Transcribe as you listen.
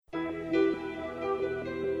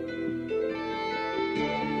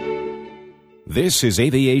This is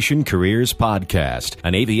Aviation Careers Podcast,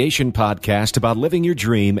 an aviation podcast about living your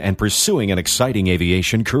dream and pursuing an exciting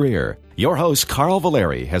aviation career. Your host, Carl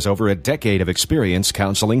Valeri, has over a decade of experience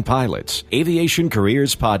counseling pilots. Aviation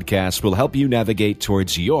Careers Podcast will help you navigate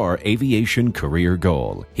towards your aviation career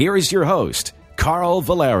goal. Here is your host, Carl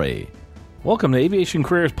Valeri. Welcome to Aviation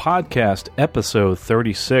Careers Podcast, episode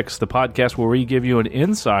 36, the podcast where we give you an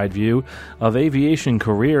inside view of aviation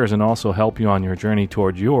careers and also help you on your journey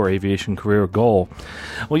toward your aviation career goal.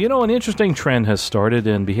 Well, you know, an interesting trend has started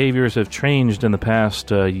and behaviors have changed in the past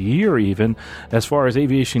year even. As far as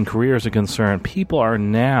aviation careers are concerned, people are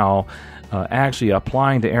now actually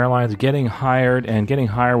applying to airlines, getting hired, and getting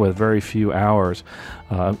hired with very few hours.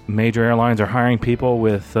 Major airlines are hiring people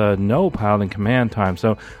with no pilot and command time,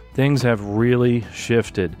 so things have really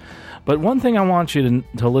shifted. But one thing I want you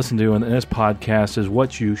to listen to in this podcast is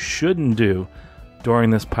what you shouldn't do during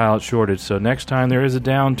this pilot shortage. So next time there is a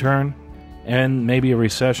downturn and maybe a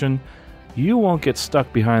recession, you won't get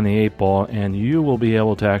stuck behind the eight ball and you will be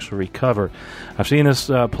able to actually recover. I've seen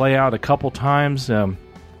this play out a couple times.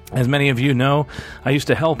 As many of you know, I used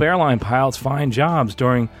to help airline pilots find jobs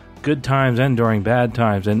during good times and during bad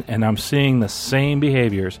times, and I'm seeing the same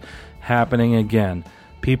behaviors happening again.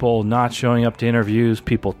 People not showing up to interviews,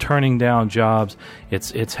 people turning down jobs.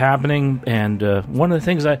 It's happening, and one of the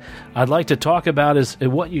things I'd like to talk about is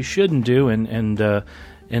what you shouldn't do,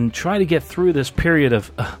 and try to get through this period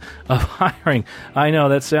of hiring. I know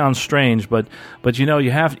that sounds strange, but you know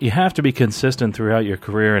you have to be consistent throughout your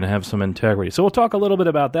career and have some integrity. So we'll talk a little bit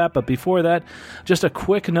about that. But before that, just a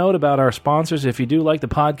quick note about our sponsors. If you do like the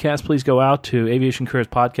podcast, please go out to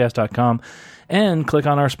aviationcareerspodcast.com and click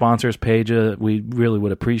on our sponsors page. We really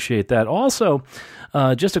would appreciate that. Also,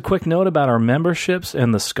 just a quick note about our memberships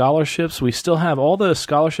and the scholarships. We still have all the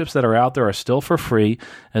scholarships that are out there are still for free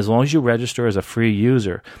as long as you register as a free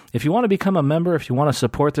user. If you want to become a member, if you want to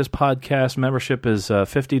support this podcast, membership is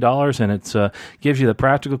 $50, and it gives you the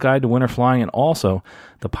practical guide to winter flying and also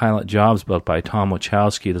the Pilot Jobs book by Tom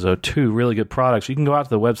Wachowski. Those are two really good products. You can go out to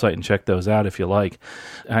the website and check those out if you like.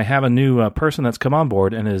 I have a new person that's come on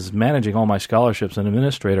board and is managing all my scholarships, an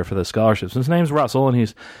administrator for the scholarships. His name's Russell, and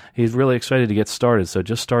he's really excited to get started. So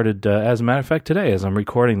just started, as a matter of fact, today as I'm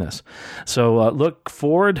recording this. So look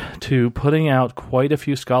forward to putting out quite a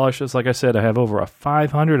few scholarships. Like I said, I have over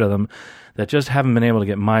 500 of them that just haven't been able to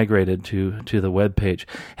get migrated to the webpage.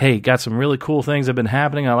 Hey, got some really cool things that have been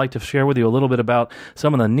happening. I'd like to share with you a little bit about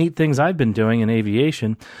some of the neat things I've been doing in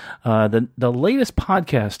aviation. The latest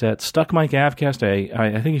podcast at Stuck Mike Avcast,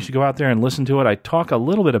 I think you should go out there and listen to it. I talk a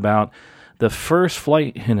little bit about the first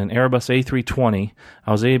flight in an Airbus A320.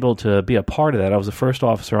 I was able to be a part of that. I was the first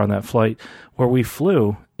officer on that flight where we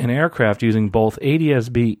flew an aircraft using both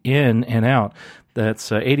ADS-B in and out.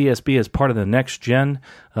 That's ADS-B as part of the next gen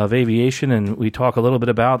of aviation, and we talk a little bit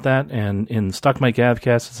about that. And in Stuck Mike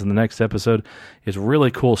Avcast, it's in the next episode. It's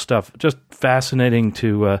really cool stuff. Just fascinating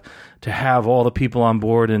to have all the people on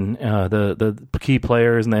board and the key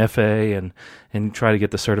players and the FAA and try to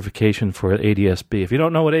get the certification for ADS-B. If you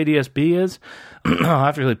don't know what ADS-B is, I'll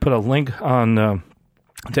actually put a link on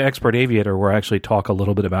to Expert Aviator where I actually talk a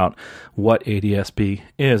little bit about what ADS-B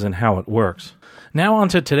is and how it works. Now on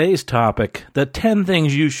to today's topic, the 10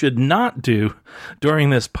 things you should not do during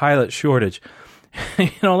this pilot shortage. You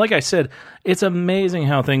know, like I said, it's amazing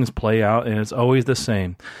how things play out, and it's always the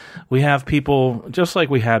same. We have people, just like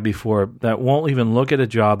we had before, that won't even look at a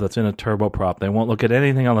job that's in a turboprop. They won't look at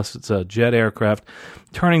anything unless it's a jet aircraft,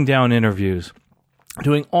 turning down interviews,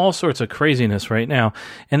 doing all sorts of craziness right now.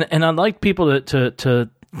 And I'd like people to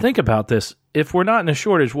think about this. If we're not in a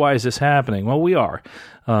shortage, why is this happening? Well, we are.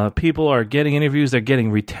 People are getting interviews. They're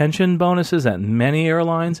getting retention bonuses at many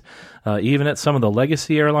airlines, even at some of the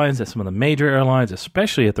legacy airlines, at some of the major airlines,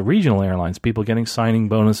 especially at the regional airlines, people getting signing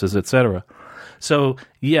bonuses, etc. So,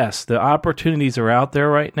 yes, the opportunities are out there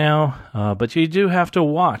right now, but you do have to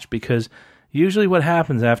watch because usually what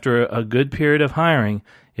happens after a good period of hiring,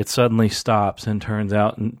 it suddenly stops and turns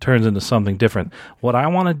into something different. What I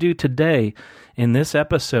want to do today in this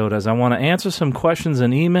episode is I want to answer some questions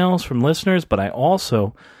and emails from listeners, but I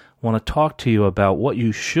also want to talk to you about what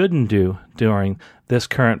you shouldn't do during this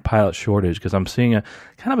current pilot shortage because I'm seeing a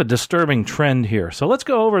kind of a disturbing trend here. So let's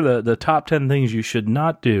go over the top 10 things you should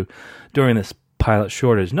not do during this pilot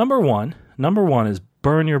shortage. Number one is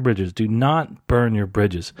burn your bridges. Do not burn your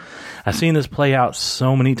bridges. I've seen this play out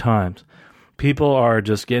so many times. People are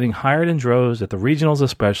just getting hired in droves, at the regionals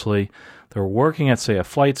especially. They're working at, say, a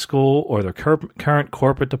flight school or their current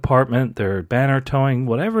corporate department. They're banner towing,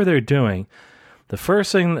 whatever they're doing. The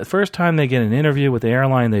first time they get an interview with the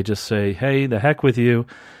airline, they just say, hey, the heck with you.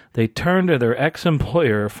 They turn to their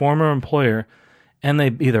ex-employer, former employer, and they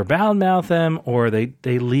either badmouth them or they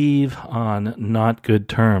leave on not good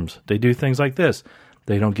terms. They do things like this.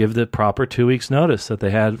 They don't give the proper 2 weeks notice that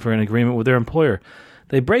they had for an agreement with their employer.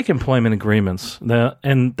 They break employment agreements.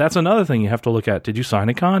 And that's another thing you have to look at. Did you sign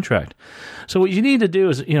a contract? So what you need to do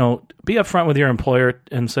is, be upfront with your employer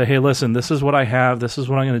and say, hey, listen, this is what I have. This is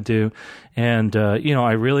what I'm going to do. And,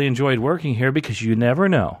 I really enjoyed working here, because you never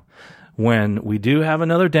know. When we do have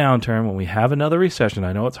another downturn, when we have another recession,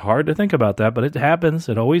 I know it's hard to think about that, but it happens.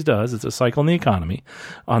 It always does. It's a cycle in the economy.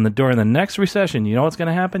 During the next recession, you know what's going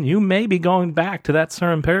to happen? You may be going back to that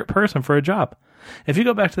certain person for a job. If you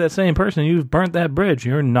go back to that same person, you've burnt that bridge.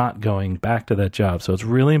 You're not going back to that job. So it's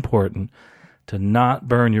really important to not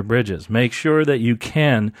burn your bridges. Make sure that you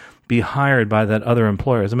can be hired by that other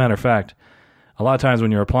employer. As a matter of fact, a lot of times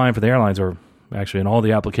when you're applying for the airlines, or actually in all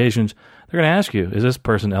the applications, they're going to ask you, is this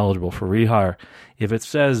person eligible for rehire? If it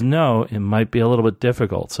says no, it might be a little bit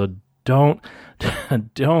difficult. So don't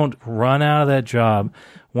run out of that job.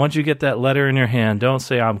 Once you get that letter in your hand, don't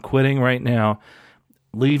say, I'm quitting right now.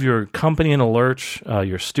 Leave your company in a lurch,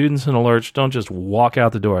 your students in a lurch. Don't just walk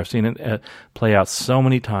out the door. I've seen it play out so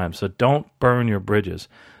many times. So don't burn your bridges.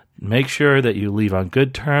 Make sure that you leave on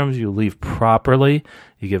good terms, you leave properly,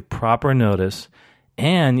 you give proper notice,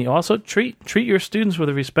 and you also treat your students with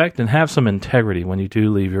respect and have some integrity when you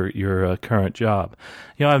do leave your current job.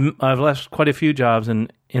 I've left quite a few jobs in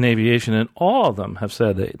aviation, and all of them have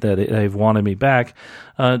said that they've wanted me back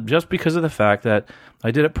just because of the fact that I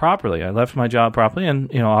did it properly. I left my job properly,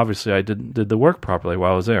 and obviously I did the work properly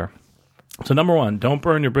while I was there. So number one, don't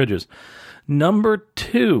burn your bridges. Number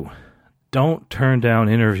two, don't turn down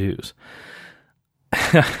interviews.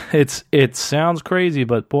 It sounds crazy,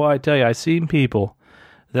 but boy, I tell you, I've seen people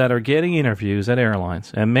that are getting interviews at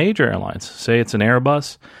airlines, and major airlines. Say it's an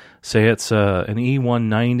Airbus, say it's an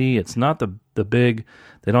E190. It's not the big,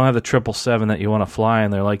 they don't have the 777 that you want to fly,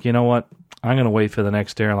 and they're like, you know what, I'm going to wait for the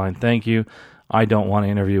next airline. Thank you. I don't want to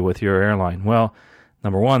interview with your airline. Well,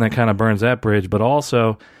 number one, that kind of burns that bridge, but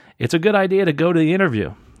also it's a good idea to go to the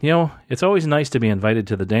interview. It's always nice to be invited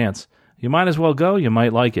to the dance. You might as well go. You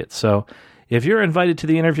might like it. So if you're invited to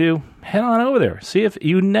the interview, head on over there. See if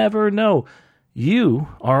you never know. You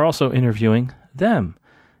are also interviewing them.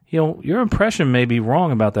 Your impression may be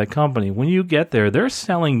wrong about that company. When you get there, they're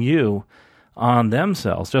selling you on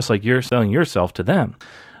themselves, just like you're selling yourself to them.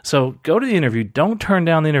 So go to the interview. Don't turn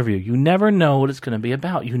down the interview. You never know what it's going to be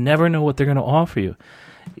about. You never know what they're going to offer you.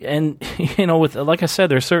 And, like I said,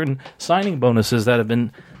 there's certain signing bonuses that have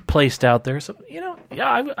been placed out there. So,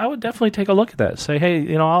 I would definitely take a look at that. Say,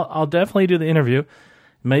 hey, I'll definitely do the interview.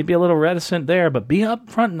 Maybe a little reticent there, but be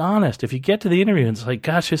upfront and honest. If you get to the interview and it's like,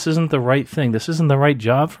 gosh, this isn't the right thing, this isn't the right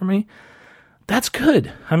job for me, that's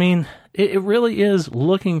good. I mean, it really is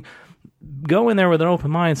go in there with an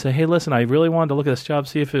open mind and say, hey, listen, I really wanted to look at this job,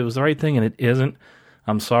 see if it was the right thing, and it isn't.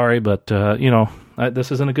 I'm sorry, but,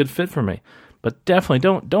 this isn't a good fit for me. But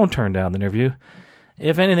definitely don't turn down the interview.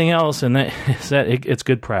 If anything else, and it's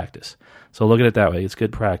good practice. So look at it that way. It's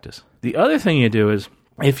good practice. The other thing you do is,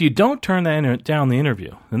 if you don't turn down the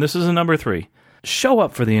interview, and this is a number 3, show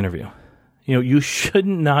up for the interview. You should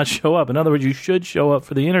not show up. In other words, you should show up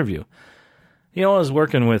for the interview. I was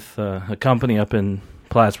working with a company up in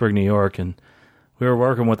Plattsburgh, New York, and we were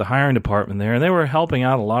working with the hiring department there, and they were helping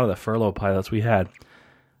out a lot of the furlough pilots we had.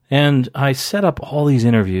 And I set up all these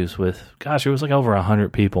interviews with, it was like over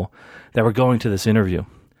 100 people that were going to this interview.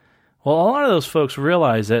 Well, a lot of those folks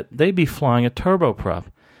realized that they'd be flying a turboprop,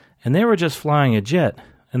 and they were just flying a jet.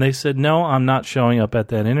 And they said, no, I'm not showing up at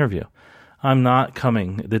that interview. I'm not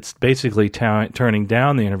coming. It's basically turning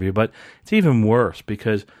down the interview, but it's even worse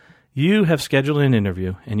because you have scheduled an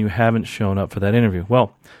interview and you haven't shown up for that interview.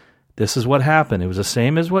 Well, this is what happened. It was the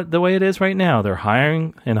same as the way it is right now. They're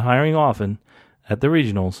hiring often at the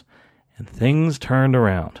regionals, and things turned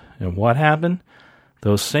around. And what happened?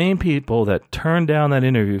 Those same people that turned down that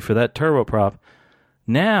interview for that turboprop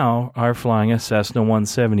now are flying a Cessna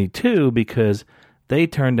 172 because they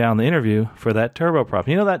turned down the interview for that turboprop.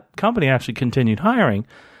 That company actually continued hiring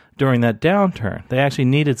during that downturn. They actually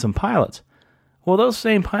needed some pilots. Well, those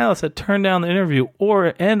same pilots that turned down the interview,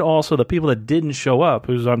 and also the people that didn't show up,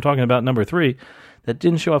 who's I'm talking about number 3, that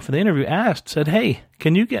didn't show up for the interview, said, hey,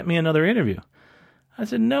 can you get me another interview? I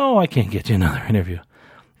said, no, I can't get you another interview.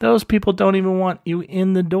 Those people don't even want you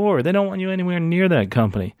in the door. They don't want you anywhere near that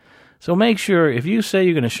company. So make sure if you say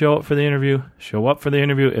you're going to show up for the interview, show up for the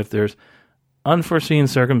interview. If there's unforeseen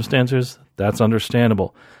circumstances, that's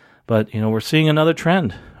understandable. But, we're seeing another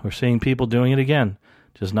trend. We're seeing people doing it again.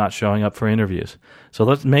 just not showing up for interviews. So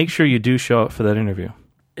let's make sure you do show up for that interview.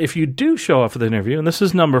 If you do show up for the interview, and this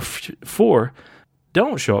is number 4,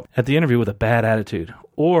 don't show up at the interview with a bad attitude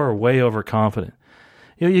or way overconfident.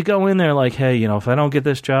 You go in there like, hey, if I don't get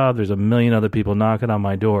this job, there's a million other people knocking on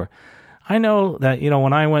my door. I know that,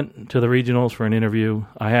 when I went to the regionals for an interview,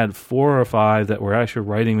 I had 4 or 5 that were actually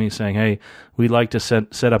writing me saying, hey, we'd like to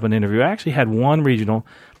set up an interview. I actually had one regional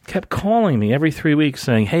kept calling me every 3 weeks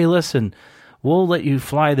saying, hey, listen, we'll let you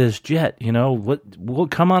fly this jet, we'll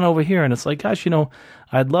come on over here. And it's like, gosh,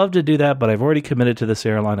 I'd love to do that, but I've already committed to this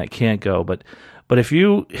airline. I can't go. But if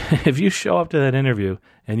you show up to that interview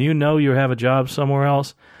and you have a job somewhere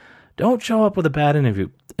else, don't show up with a bad interview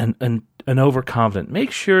and overconfident.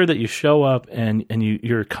 Make sure that you show up and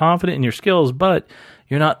you're confident in your skills, but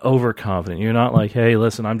you're not overconfident. You're not like, hey,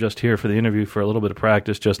 listen, I'm just here for the interview for a little bit of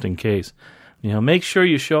practice just in case. Make sure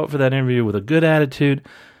you show up for that interview with a good attitude,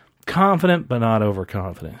 confident but not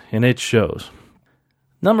overconfident, and it shows.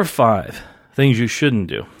 Number 5, things you shouldn't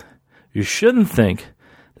do. You shouldn't think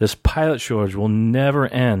this pilot shortage will never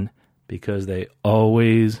end, because they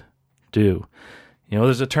always do.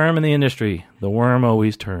 There's a term in the industry, the worm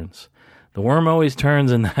always turns. The worm always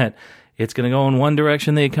turns in that it's going to go in one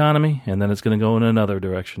direction, the economy, and then it's going to go in another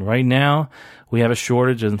direction. Right now, we have a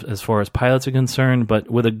shortage as far as pilots are concerned, but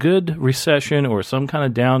with a good recession or some kind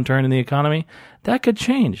of downturn in the economy, that could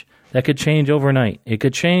change. That could change overnight. It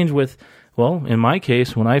could change with, in my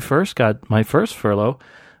case, when I first got my first furlough,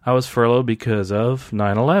 I was furloughed because of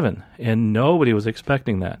 9/11, and nobody was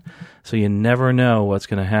expecting that. So you never know what's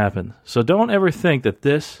going to happen. So don't ever think that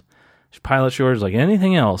this pilot shortage, like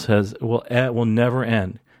anything else, will never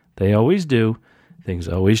end. They always do. Things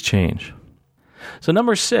always change. So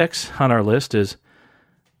number 6 on our list is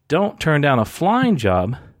don't turn down a flying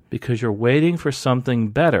job because you're waiting for something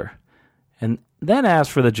better, and then ask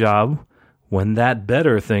for the job when that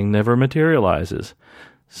better thing never materializes.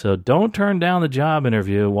 So don't turn down the job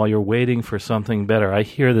interview while you're waiting for something better. I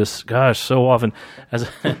hear this, so often. As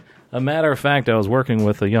a matter of fact, I was working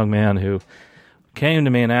with a young man who came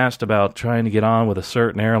to me and asked about trying to get on with a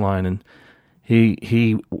certain airline, and he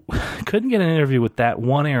couldn't get an interview with that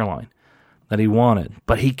one airline that he wanted,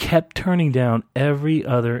 but he kept turning down every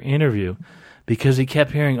other interview because he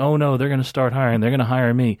kept hearing, oh no, they're going to start hiring, they're going to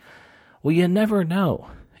hire me. Well, you never know.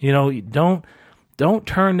 Don't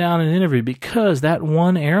turn down an interview because that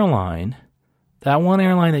one airline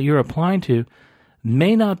that you're applying to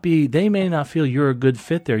they may not feel you're a good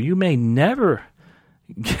fit there. You may never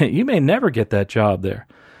get that job there.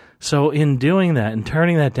 So in doing that and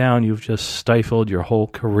turning that down, you've just stifled your whole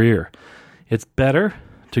career. It's better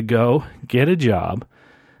to go get a job,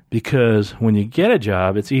 because when you get a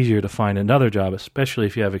job, it's easier to find another job, especially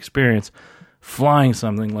if you have experience flying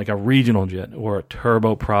something like a regional jet or a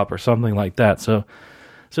turboprop or something like that. So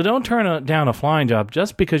don't turn down a flying job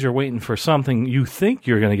just because you're waiting for something you think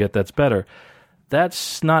you're going to get that's better.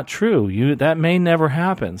 That's not true. That may never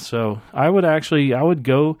happen. So I would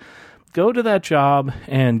go to that job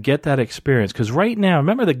and get that experience. Because right now,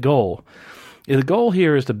 remember the goal. The goal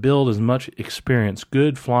here is to build as much experience,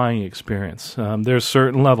 good flying experience. There's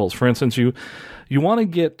certain levels. For instance, you want to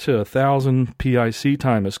get to 1,000 PIC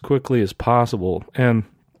time as quickly as possible, and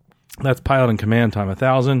that's pilot and command time.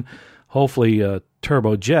 1,000, hopefully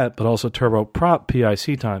turbojet, but also turboprop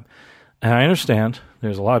PIC time. And I understand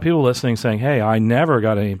there's a lot of people listening saying, hey, I never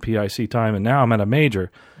got any PIC time, and now I'm at a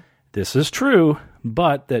major. This is true,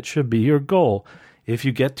 but that should be your goal. If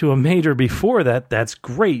you get to a major before that, that's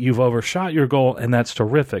great. You've overshot your goal, and that's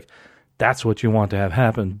terrific. That's what you want to have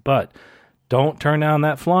happen. But don't turn down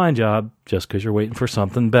that flying job just because you're waiting for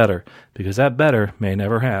something better, because that better may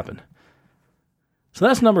never happen. So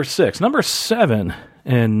that's number 6. Number 7,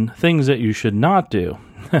 and things that you should not do.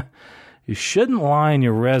 You shouldn't lie in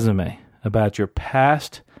your resume about your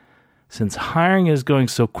past. Since hiring is going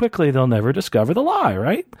so quickly, they'll never discover the lie,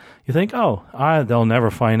 right? You think, they'll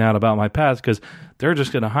never find out about my past because they're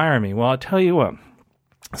just going to hire me. Well, I'll tell you what,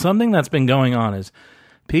 something that's been going on is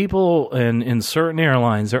people in certain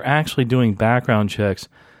airlines, they're actually doing background checks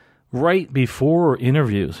right before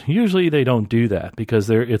interviews. Usually they don't do that because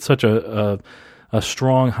it's such a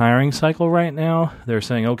strong hiring cycle right now. They're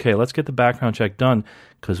saying, okay, let's get the background check done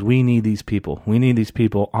because we need these people. We need these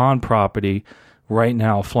people on property right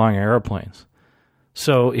now flying airplanes.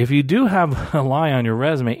 So if you do have a lie on your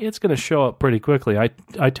resume, it's going to show up pretty quickly.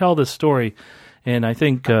 I tell this story, and I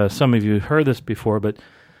think some of you heard this before, but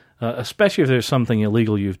especially if there's something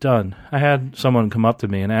illegal you've done. I had someone come up to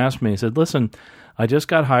me and ask me, he said, listen, I just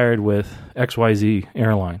got hired with XYZ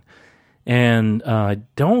airline, and I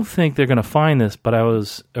don't think they're going to find this, but I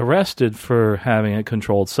was arrested for having a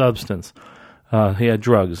controlled substance. He had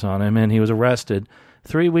drugs on him, and he was arrested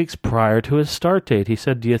 3 weeks prior to his start date. He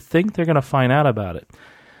said, do you think they're going to find out about it?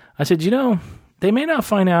 I said, they may not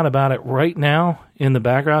find out about it right now in the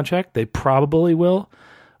background check. They probably will.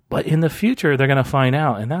 But in the future, they're going to find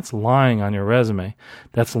out, and that's lying on your resume.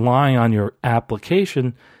 That's lying on your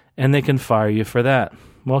application, and they can fire you for that.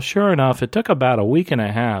 Well, sure enough, it took about a week and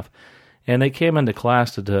a half, and they came into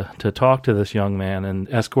class to talk to this young man and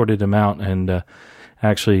escorted him out and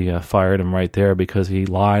actually fired him right there because he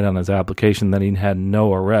lied on his application that he had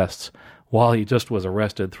no arrests while he just was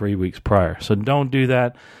arrested 3 weeks prior. So don't do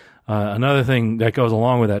that. Another thing that goes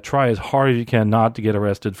along with that, try as hard as you can not to get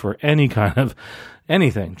arrested for any kind of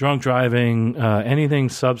anything, drunk driving, anything,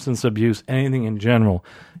 substance abuse, anything in general.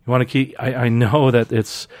 You want to keep, I know that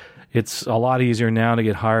it's a lot easier now to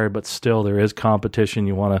get hired, but still there is competition.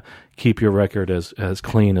 You want to keep your record as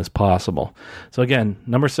clean as possible. So again,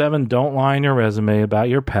 number 7, don't lie in your resume about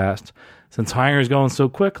your past. Since hiring is going so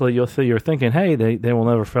quickly, you're thinking, hey, they will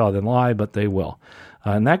never fail. Then lie, but they will.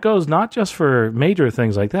 And that goes not just for major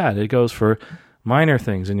things like that. It goes for minor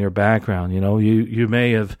things in your background. You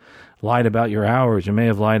may have lied about your hours. You may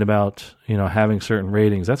have lied about, having certain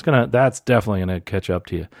ratings. That's definitely going to catch up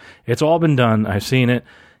to you. It's all been done. I've seen it,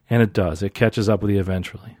 and it does. It catches up with you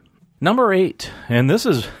eventually. Number 8, and this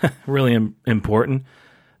is really important,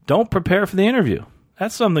 don't prepare for the interview.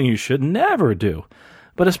 That's something you should never do.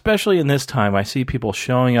 But especially in this time, I see people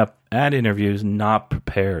showing up at interviews not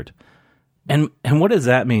prepared. And what does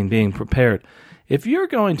that mean, being prepared? If you're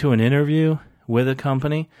going to an interview with a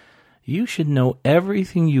company, you should know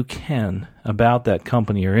everything you can about that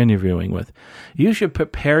company you're interviewing with. You should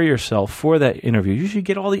prepare yourself for that interview. You should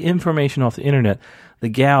get all the information off the internet, the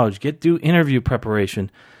gouge, do interview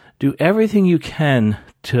preparation. Do everything you can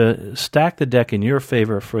to stack the deck in your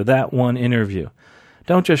favor for that one interview.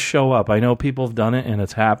 Don't just show up. I know people have done it and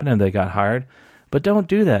it's happened and they got hired. But don't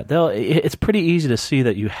do that. It's pretty easy to see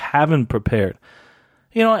that you haven't prepared.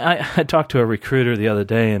 I talked to a recruiter the other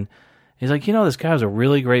day, and he's like, this guy was a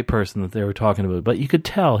really great person that they were talking about. But you could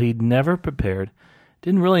tell he'd never prepared,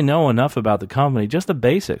 didn't really know enough about the company, just the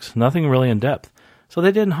basics, nothing really in depth. So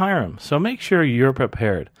they didn't hire him. So make sure you're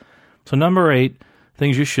prepared. So number 8,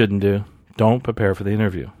 things you shouldn't do. Don't prepare for the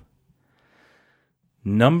interview.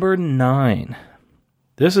 Number 9.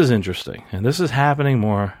 This is interesting, and this is happening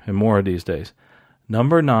more and more these days.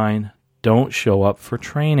 Number 9, don't show up for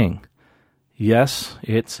training. Yes,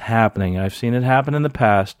 it's happening. I've seen it happen in the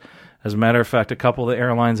past. As a matter of fact, a couple of the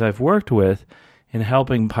airlines I've worked with in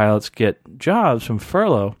helping pilots get jobs from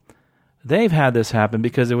furlough, they've had this happen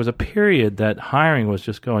because there was a period that hiring was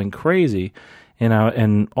just going crazy,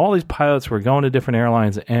 and all these pilots were going to different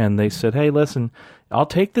airlines, and they said, hey, listen, I'll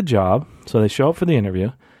take the job. So they show up for the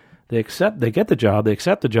interview. They get the job, they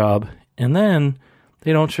accept the job, and then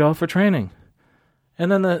they don't show up for training.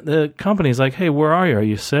 And then the company's like, hey, where are you? Are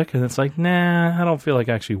you sick? And it's like, nah, I don't feel like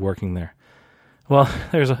actually working there. Well,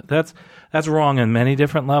 that's wrong on many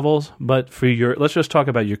different levels, but let's just talk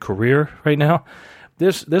about your career right now.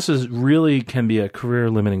 This is really can be a career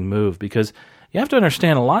limiting move because you have to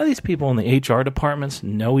understand a lot of these people in the HR departments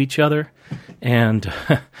know each other, and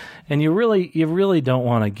you really don't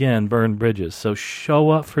want to, again, burn bridges. So show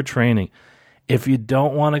up for training. If you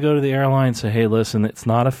don't want to go to the airline, say, hey, listen, it's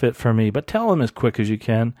not a fit for me, but tell them as quick as you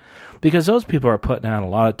can, because those people are putting out a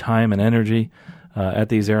lot of time and energy at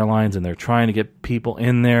these airlines, and they're trying to get people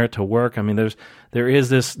in there to work. I mean, there is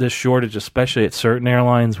this shortage, especially at certain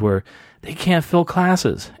airlines, where they can't fill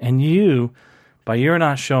classes, and by your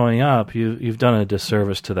not showing up, you've done a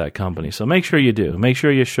disservice to that company. So make sure you do. Make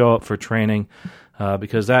sure you show up for training,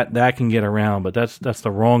 because that can get around, but that's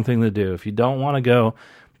the wrong thing to do. If you don't want to go,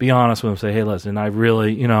 be honest with them. Say, hey, listen, I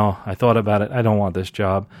really, I thought about it. I don't want this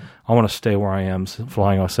job. I want to stay where I am,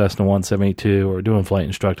 flying a Cessna 172 or doing flight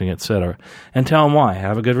instructing, etc. And tell them why.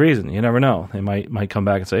 Have a good reason. You never know. They might come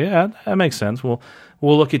back and say, yeah, that makes sense. We'll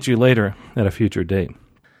look at you later at a future date.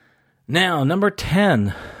 Now, number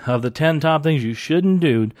 10 of the 10 top things you shouldn't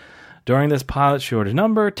do during this pilot shortage.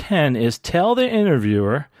 Number 10 is tell the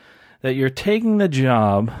interviewer that you're taking the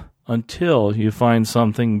job until you find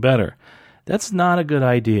something better. That's not a good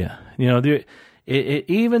idea.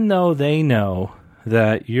 Even though they know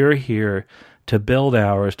that you're here to build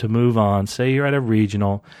hours to move on, say you're at a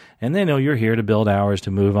regional, and they know you're here to build hours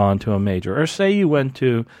to move on to a major, or say you went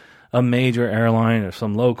to a major airline or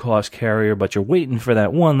some low-cost carrier, but you're waiting for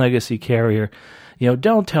that one legacy carrier,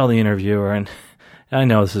 don't tell the interviewer, and I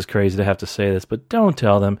know this is crazy to have to say this, but don't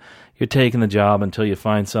tell them you're taking the job until you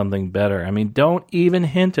find something better. I mean, don't even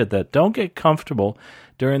hint at that. Don't get comfortable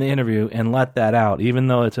during the interview and let that out, even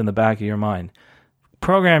though it's in the back of your mind.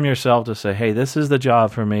 program yourself to say, hey, this is the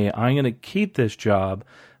job for me. I'm going to keep this job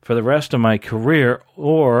for the rest of my career.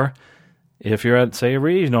 Or if you're at, say, a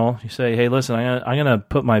regional, you say, hey, listen, I'm going to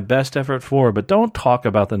put my best effort forward, but don't talk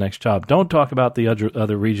about the next job. Don't talk about the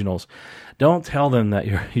other regionals. Don't tell them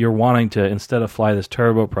that you're wanting to, instead of fly this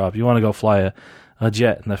turboprop, you want to go fly a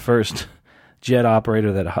jet, and the first jet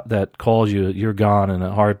operator that calls you, you're gone in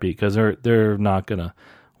a heartbeat, because they're not going to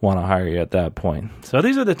want to hire you at that point. So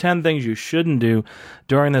these are the 10 things you shouldn't do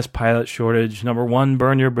during this pilot shortage. Number 1,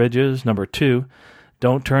 burn your bridges. Number 2,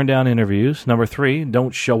 don't turn down interviews. Number 3,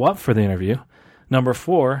 don't show up for the interview. Number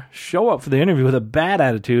 4, show up for the interview with a bad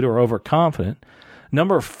attitude or overconfident.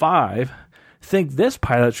 Number 5, think this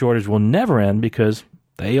pilot shortage will never end, because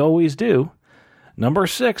they always do. Number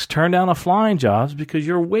 6, turn down the flying jobs because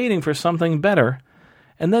you're waiting for something better,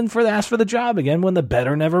 and then ask for the job again when the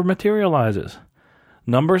better never materializes.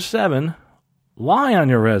 Number 7, lie on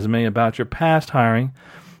your resume about your past hiring.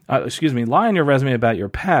 Lie on your resume about your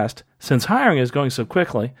past, since hiring is going so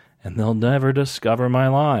quickly, and they'll never discover my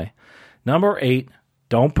lie. Number 8,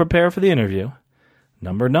 don't prepare for the interview.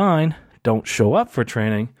 Number 9, don't show up for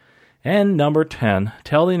training. And number 10,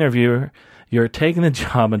 tell the interviewer you're taking the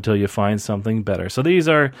job until you find something better. So these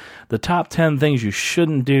are the top 10 things you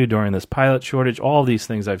shouldn't do during this pilot shortage. All of these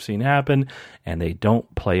things I've seen happen, and they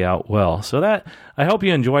don't play out well. So that, I hope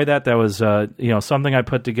you enjoyed that. That was something I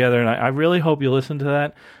put together, and I really hope you listen to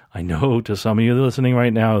that. I know to some of you listening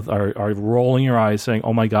right now are rolling your eyes saying,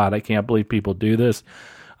 oh my God, I can't believe people do this.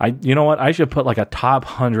 You know what? I should put like a top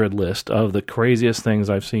 100 list of the craziest things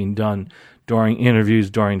I've seen done during interviews,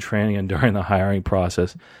 during training, and during the hiring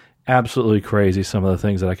process. Absolutely crazy, some of the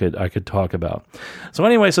things that I could talk about. So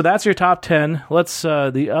anyway, so that's your top 10. Let's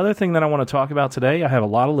the other thing that I want to talk about today, I have a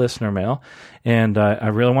lot of listener mail, and I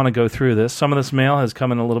really want to go through this. Some of this mail has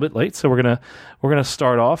come in a little bit late, so we're gonna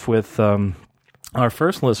start off with our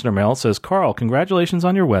first listener mail. It says, Carl, congratulations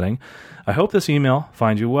on your wedding. I hope this email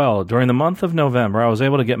finds you well. During the month of November, I was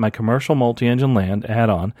able to get my commercial multi-engine land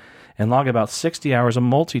add-on and log about 60 hours of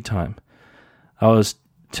multi-time. I was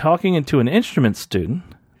talking to an instrument student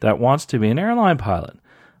that wants to be an airline pilot.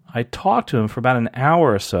 I talked to him for about an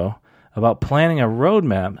hour or so about planning a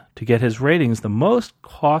roadmap to get his ratings the most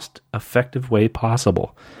cost-effective way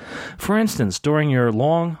possible. For instance, during your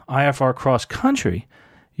long IFR cross-country,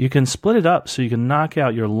 you can split it up so you can knock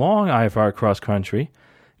out your long IFR cross-country,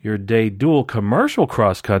 your day dual commercial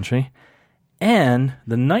cross-country, and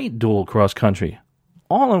the night dual cross-country,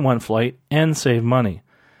 all in one flight, and save money.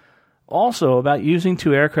 Also, about using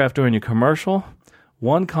 2 aircraft during your commercial,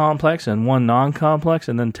 1 complex and 1 non-complex,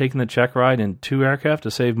 and then taking the check ride in 2 aircraft to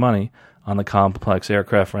save money on the complex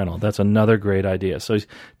aircraft rental. That's another great idea. So he's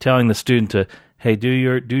telling the student to, hey,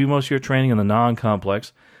 do most of your training in the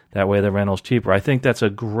non-complex. That way the rental's cheaper. I think that's a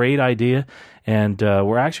great idea, and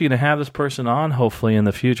we're actually going to have this person on, hopefully, in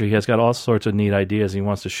the future. He has got all sorts of neat ideas. He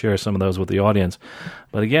wants to share some of those with the audience.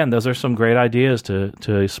 But again, those are some great ideas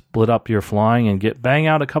to split up your flying and bang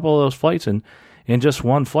out a couple of those flights in just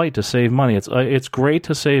one flight to save money. It's great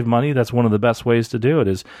to save money. That's one of the best ways to do it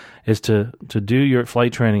is to do your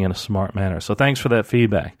flight training in a smart manner. So thanks for that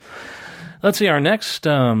feedback. Let's see, our next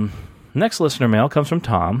listener mail comes from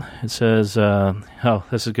Tom. It says,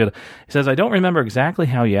 this is good. It says, I don't remember exactly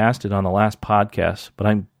how you asked it on the last podcast, but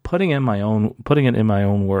I'm putting it in my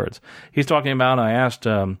own words. He's talking about, I asked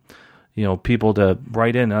people to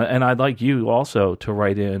write in, and I'd like you also to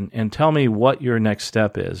write in and tell me what your next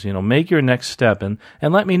step is. Make your next step and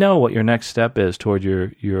let me know what your next step is toward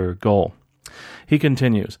your goal. He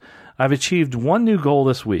continues, I've achieved 1 new goal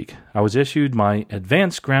this week. I was issued my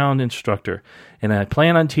advanced ground instructor, and I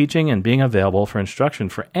plan on teaching and being available for instruction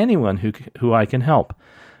for anyone who I can help.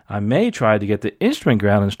 I may try to get the instrument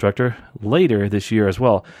ground instructor later this year as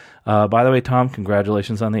well. By the way, Tom,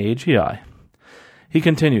 congratulations on the AGI. He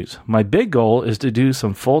continues, my big goal is to do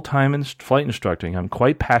some full-time flight instructing. I'm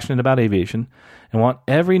quite passionate about aviation and want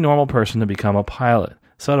every normal person to become a pilot.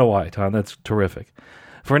 So do I, Tom. That's terrific.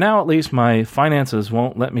 For now, at least, my finances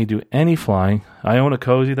won't let me do any flying. I own a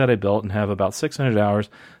Cozy that I built and have about 600 hours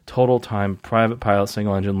total time private pilot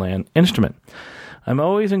single-engine land instrument. I'm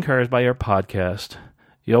always encouraged by your podcast.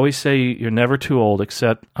 You always say you're never too old,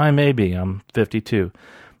 except I may be. I'm 52.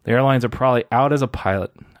 The airlines are probably out as a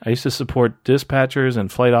pilot. I used to support dispatchers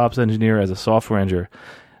and flight ops engineer as a software engineer.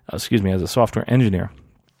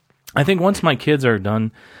 I think once my kids are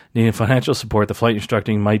done needing financial support, the flight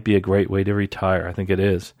instructing might be a great way to retire. I think it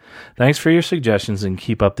is. Thanks for your suggestions and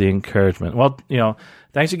keep up the encouragement. Well,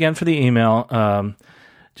 thanks again for the email.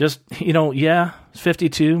 just,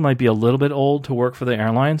 52 might be a little bit old to work for the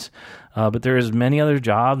airlines, but there is many other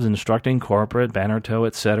jobs, instructing corporate, banner tow,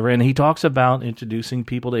 etc. And he talks about introducing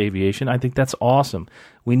people to aviation. I think that's awesome.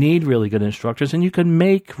 We need really good instructors, and you can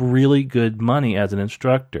make really good money as an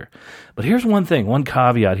instructor. But here's one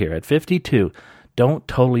caveat here. At 52, don't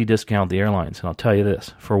totally discount the airlines. And I'll tell you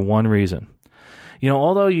this, for one reason.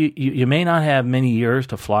 Although you may not have many years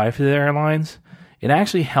to fly for the airlines, it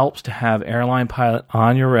actually helps to have airline pilot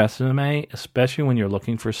on your resume, especially when you're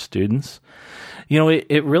looking for students.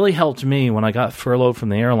 It really helped me when I got furloughed from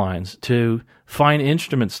the airlines to find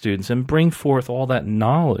instrument students and bring forth all that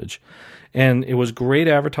knowledge. And it was great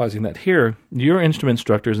advertising that here, your instrument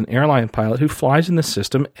instructor is an airline pilot who flies in the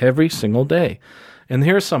system every single day. And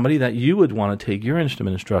here's somebody that you would want to take your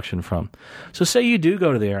instrument instruction from. So say you do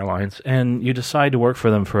go to the airlines and you decide to work for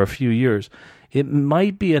them for a few years. It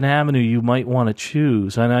might be an avenue you might want to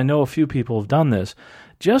choose. And I know a few people have done this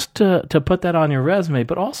just to put that on your resume,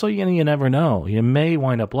 but also, you never know. You may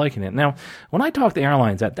wind up liking it. Now, when I talk to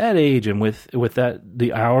airlines at that age and with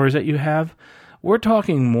the hours that you have, we're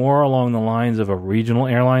talking more along the lines of a regional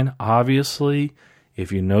airline. Obviously,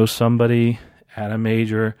 if you know somebody at a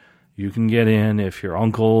major, you can get in. If your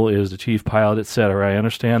uncle is the chief pilot, etc., I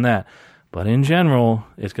understand that. But in general,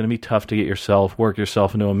 it's going to be tough to work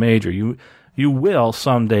yourself into a major. You will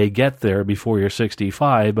someday get there before you're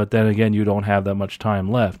 65, but then again, you don't have that much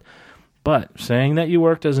time left. But saying that you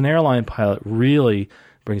worked as an airline pilot really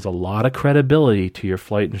brings a lot of credibility to your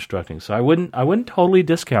flight instructing. So I wouldn't totally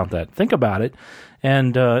discount that. Think about it.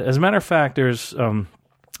 And as a matter of fact, there's a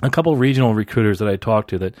couple of regional recruiters that I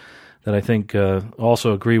talked to that I think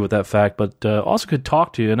also agree with that fact, but also could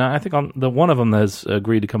talk to you. And I think one of them has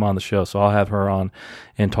agreed to come on the show, so I'll have her on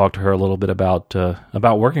and talk to her a little bit about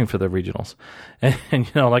working for the regionals.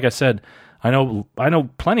 And like I said, I know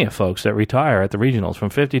plenty of folks that retire at the regionals from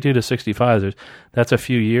 52 to 65. That's a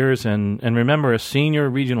few years, and remember, a senior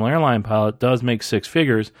regional airline pilot does make six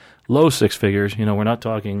figures, low six figures. We're not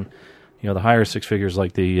talking, the higher six figures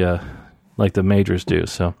like the majors do.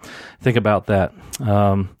 So think about that.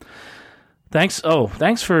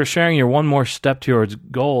 Thanks for sharing your one more step towards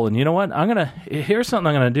goal. And you know what? Here's something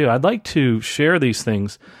I'm going to do. I'd like to share these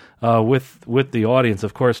things with the audience.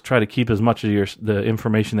 Of course, try to keep as much of the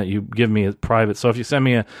information that you give me as private. So if you send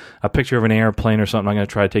me a picture of an airplane or something, I'm going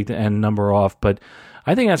to try to take the end number off. But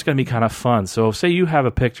I think that's going to be kind of fun. So say you have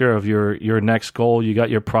a picture of your next goal, you got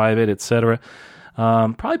your private, etc.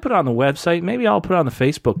 Probably put it on the website. Maybe I'll put it on the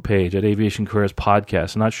Facebook page at Aviation Careers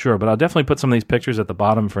Podcast. I'm not sure, but I'll definitely put some of these pictures at the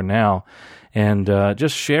bottom for now, and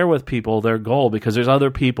just share with people their goal, because there's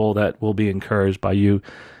other people that will be encouraged by you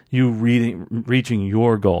reaching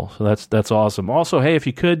your goal. So that's awesome. Also, hey, if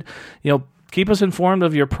you could, keep us informed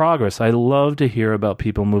of your progress. I love to hear about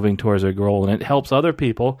people moving towards their goal, and it helps other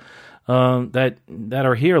people that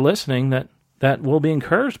are here listening that will be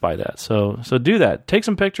encouraged by that. So do that. Take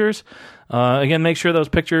some pictures. Again, make sure those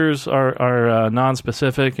pictures are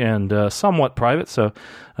non-specific and somewhat private. So,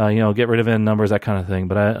 get rid of VIN numbers, that kind of thing.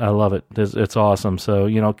 But I love it. It's awesome. So,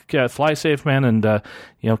 fly safe, man, and,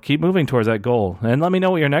 keep moving towards that goal. And let me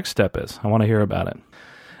know what your next step is. I want to hear about it.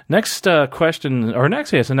 Next question, or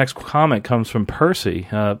the next comment comes from Percy.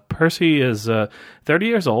 Percy is 30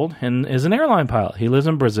 years old and is an airline pilot. He lives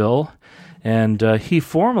in Brazil, and he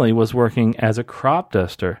formerly was working as a crop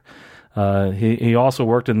duster. He also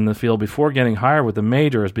worked in the field before getting hired with the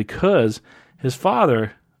majors because his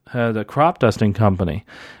father had a crop dusting company.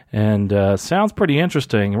 And sounds pretty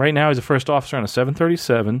interesting. Right now he's a first officer on a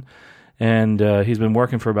 737, and he's been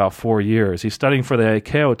working for about 4 years. He's studying for the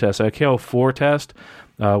ICAO test, ICAO 4 test,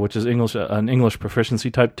 which is an English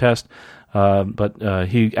proficiency type test. But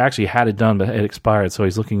he actually had it done, but it expired, so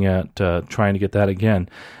he's looking at trying to get that again.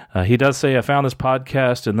 He does say, I found this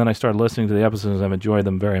podcast, and then I started listening to the episodes, and I've enjoyed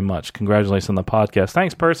them very much. Congratulations on the podcast.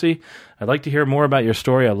 Thanks, Percy. I'd like to hear more about your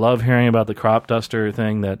story. I love hearing about the crop duster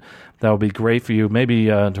thing. That would be great for you. Maybe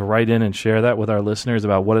to write in and share that with our listeners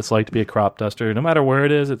about what it's like to be a crop duster. No matter where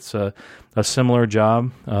it is, it's a similar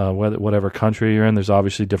job, whatever country you're in. There's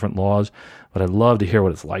obviously different laws, but I'd love to hear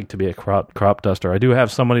what it's like to be a crop duster. I do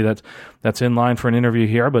have somebody that's in line for an interview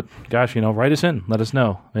here, but gosh, write us in. Let us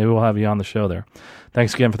know. Maybe we'll have you on the show there.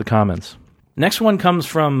 Thanks again for the comments. Next one comes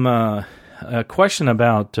from a question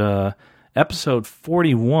about episode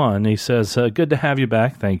 41. He says, good to have you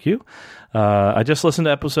back. Thank you. I just listened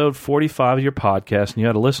to episode 45 of your podcast, and you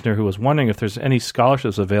had a listener who was wondering if there's any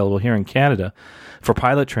scholarships available here in Canada for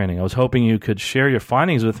pilot training. I was hoping you could share your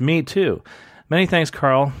findings with me, too. Many thanks,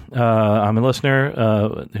 Carl. I'm a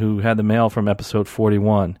listener who had the mail from episode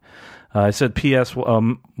 41. I said, P.S. A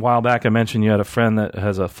while back I mentioned you had a friend that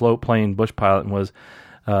has a float plane bush pilot and was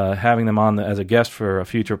having them on as a guest for a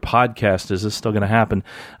future podcast. Is this still going to happen?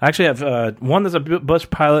 I actually have one that's a bush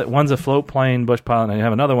pilot, one's a float plane bush pilot, and I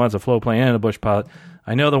have another one that's a float plane and a bush pilot.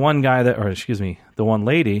 I know the one guy the one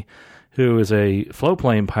lady who is a float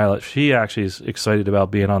plane pilot, she actually is excited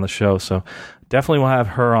about being on the show, so definitely we'll have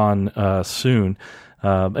her on soon.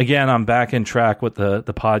 Again, I'm back in track with the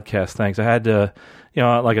podcast. Thanks. I had to,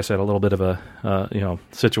 like I said, a little bit of a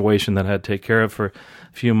situation that I had to take care of for a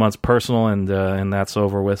few months personal, and that's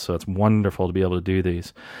over with. So it's wonderful to be able to do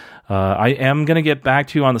these. I am going to get back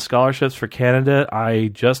to you on the scholarships for Canada. I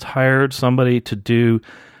just hired somebody to do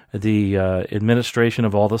the administration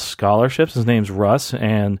of all the scholarships. His name's Russ,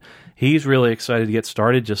 and he's really excited to get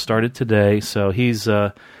started. Just started today, so he's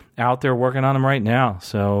out there working on them right now.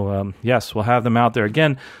 So, yes, we'll have them out there.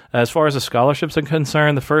 Again, as far as the scholarships are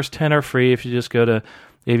concerned, the first 10 are free if you just go to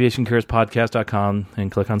aviationcareerspodcast.com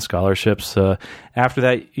and click on scholarships. After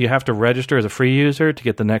that, you have to register as a free user to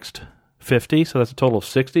get the next 50, so that's a total of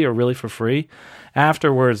 60 are really for free.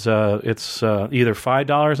 Afterwards, it's either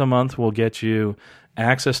 $5 a month will get you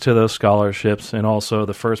access to those scholarships, and also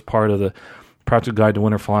the first part of the Practical Guide to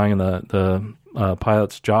Winter Flying and the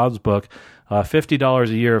Pilot's Jobs book. $50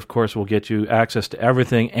 a year, of course, will get you access to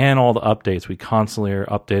everything and all the updates. We constantly are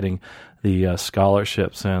updating the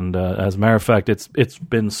scholarships, and as a matter of fact, it's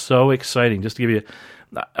been so exciting. Just to give you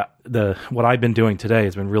what I've been doing today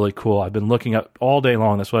has been really cool. I've been looking up all day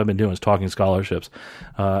long. That's what I've been doing, is talking scholarships.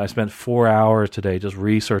 I spent 4 hours today just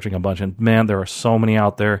researching a bunch, and man, there are so many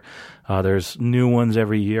out there. There's new ones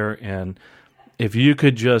every year, and if you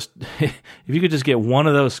could just get one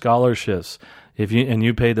of those scholarships,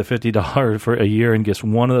 you paid the $50 for a year and gets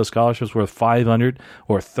one of those scholarships worth $500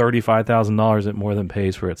 or $35,000, it more than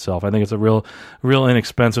pays for itself. I think it's a real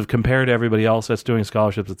inexpensive compared to everybody else that's doing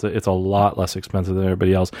scholarships. It's a lot less expensive than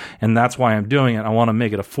everybody else, and that's why I'm doing it. I want to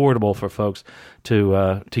make it affordable for folks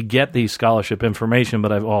to get the scholarship information,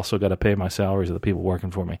 but I've also got to pay my salaries of the people working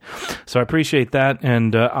for me. So I appreciate that,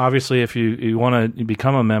 and obviously, if you want to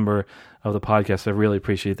become a member of the podcast, I really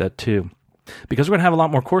appreciate that too. Because we're going to have a lot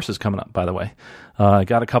more courses coming up, by the way. I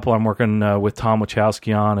got a couple I'm working with Tom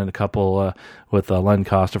Wachowski on, and a couple with Len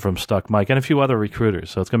Costa from Stuck Mike, and a few other recruiters,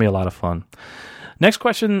 so it's going to be a lot of fun. Next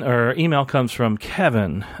question or email comes from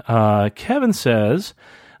Kevin. Kevin says,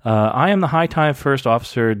 I am the high-time first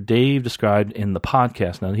officer Dave described in the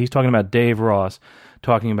podcast. Now, he's talking about Dave Ross,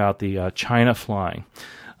 talking about the China flying.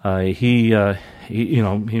 He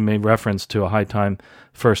made reference to a high-time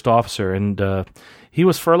first officer, and he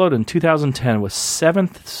was furloughed in 2010 with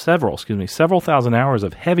several thousand hours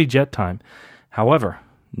of heavy jet time. However,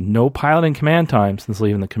 no pilot in command time since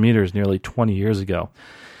leaving the commuters nearly 20 years ago.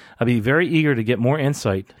 I'd be very eager to get more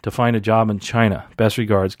insight to find a job in China. Best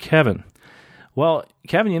regards, Kevin. Well,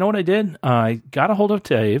 Kevin, you know what I did? I got a hold of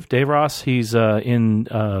Dave Ross. He's I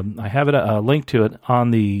have a link to it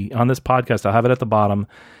on this podcast. I'll have it at the bottom.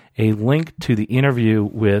 A link to the interview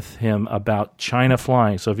with him about China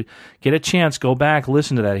flying. So if you get a chance, go back,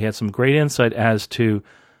 listen to that. He had some great insight as to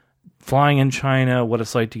flying in China, what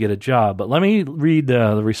it's like to get a job. But let me read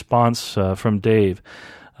the response from Dave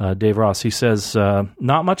Ross. He says,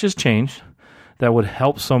 not much has changed that would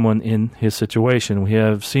help someone in his situation. We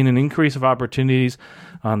have seen an increase of opportunities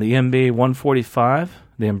on the MB-145,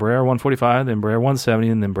 the Embraer 145, the Embraer 170,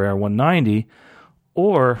 and the Embraer 190,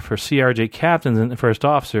 or for CRJ captains and first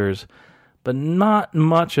officers, but not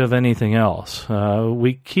much of anything else.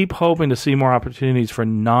 We keep hoping to see more opportunities for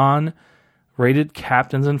non-rated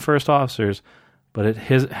captains and first officers, but it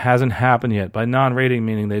hasn't happened yet. By non-rating,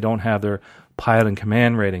 meaning they don't have their pilot and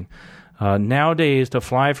command rating. Nowadays, to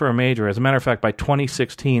fly for a major, as a matter of fact, by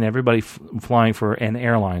 2016, everybody flying for an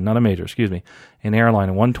airline, not a major, an airline,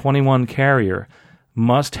 a 121 carrier,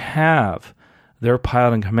 must have their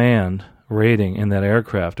pilot and command rating in that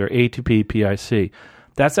aircraft, or A2P PIC.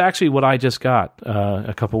 That's actually what I just got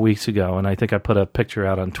a couple weeks ago, and I think I put a picture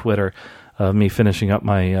out on Twitter of me finishing up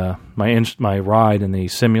my ride in the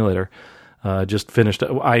simulator. Just finished.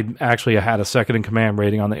 I had a second in command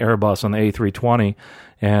rating on the Airbus on the A320,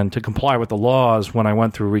 and to comply with the laws, when I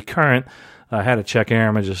went through recurrent, I had to check air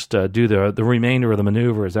and just do the remainder of the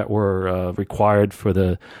maneuvers that were required for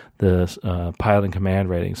the pilot and command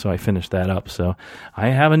rating. So I finished that up. So I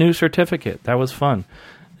have a new certificate. That was fun,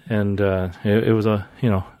 and it was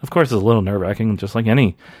of course, it's a little nerve wracking, just like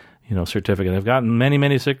any certificate. I've gotten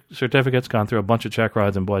many certificates, gone through a bunch of check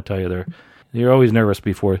rides, and boy, I tell you, you're always nervous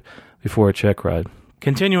before a check ride.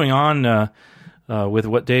 Continuing on, with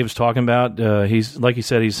what Dave's talking about. He's, like he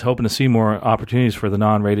said, he's hoping to see more opportunities for the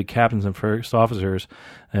non-rated captains and first officers,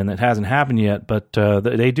 and it hasn't happened yet. But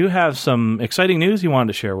they do have some exciting news he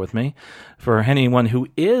wanted to share with me for anyone who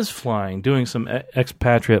is flying, doing some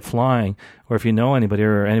expatriate flying, or if you know anybody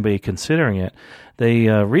or anybody considering it. They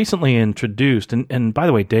recently introduced, and by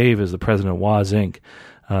the way, Dave is the president of Woz Inc.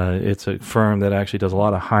 It's a firm that actually does a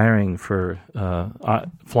lot of hiring for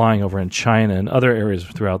flying over in China and other areas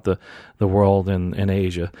throughout the world and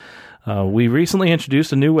Asia. We recently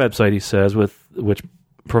introduced a new website, he says, which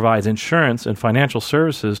provides insurance and financial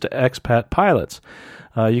services to expat pilots.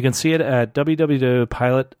 You can see it at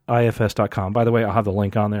www.pilotifs.com. By the way, I'll have the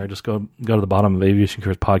link on there. Just go to the bottom of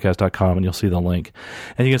aviationcareerspodcast.com and you'll see the link.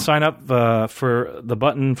 And you can sign up for the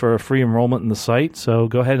button for a free enrollment in the site. So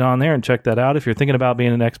go ahead on there and check that out. If you're thinking about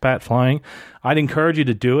being an expat flying, I'd encourage you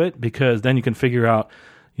to do it, because then you can figure out,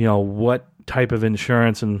 what type of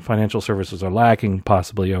insurance and financial services are lacking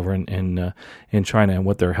possibly over in China, and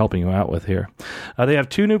what they're helping you out with here. They have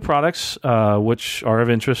two new products which are of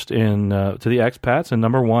interest to the expats. And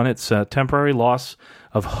number one, it's temporary loss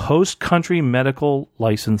of host country medical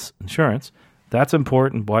license insurance. That's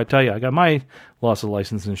important. Boy, I tell you, I got my loss of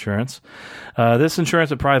license insurance. This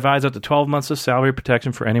insurance provides up to 12 months of salary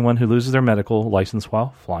protection for anyone who loses their medical license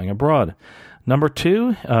while flying abroad. Number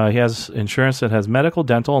two, he has insurance that has medical,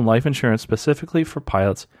 dental, and life insurance specifically for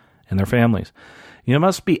pilots and their families. You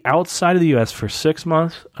must be outside of the U.S. for 6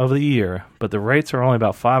 months of the year, but the rates are only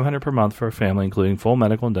about $500 per month for a family, including full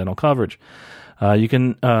medical and dental coverage. You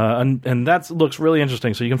can, and that looks really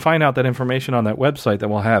interesting. So you can find out that information on that website that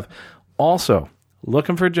we'll have. Also,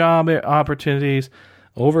 looking for job opportunities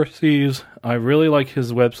overseas. I really like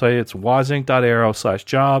his website. It's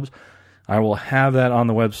wozinc.aero/jobs. I will have that on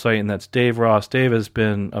the website, and that's Dave Ross. Dave has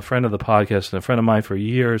been a friend of the podcast and a friend of mine for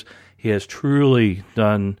years. He has truly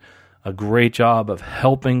done a great job of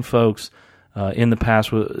helping folks in the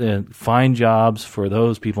past find jobs for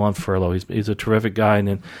those people on furlough. He's a terrific guy,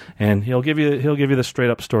 and he'll give you the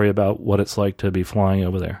straight up story about what it's like to be flying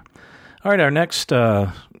over there. All right, our next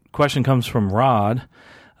question comes from Rod.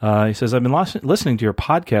 He says, I've been listening to your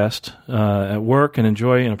podcast at work and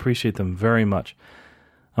enjoy and appreciate them very much.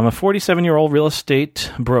 I'm a 47-year-old real estate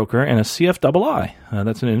broker and a CFII.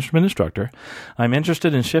 That's an instrument instructor. I'm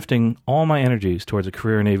interested in shifting all my energies towards a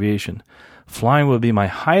career in aviation. Flying would be my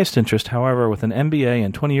highest interest. However, with an MBA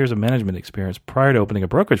and 20 years of management experience prior to opening a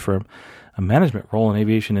brokerage firm, a management role in the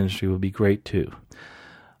aviation industry would be great too.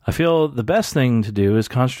 I feel the best thing to do is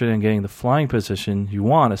concentrate on getting the flying position you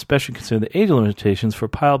want, especially considering the age limitations for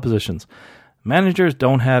pilot positions. Managers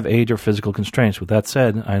don't have age or physical constraints. With that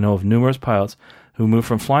said, I know of numerous pilots who move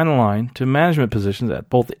from flying the line to management positions at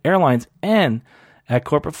both the airlines and at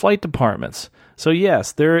corporate flight departments. So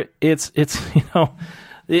yes, it's that's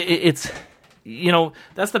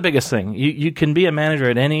the biggest thing. You can be a manager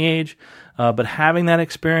at any age, but having that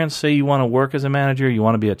experience, say you want to work as a manager, you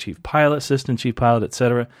want to be a chief pilot, assistant chief pilot,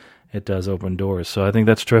 etc., it does open doors. So I think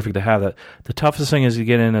that's terrific to have that. The toughest thing is to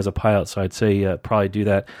get in as a pilot, so I'd say probably do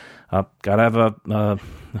that. Got to have a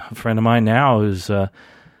friend of mine now who's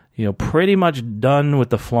pretty much done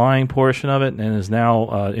with the flying portion of it and is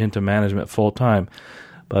now into management full time.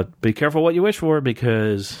 But be careful what you wish for,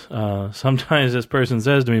 because sometimes this person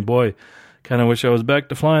says to me, boy, kind of wish I was back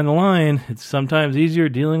to flying the line. It's sometimes easier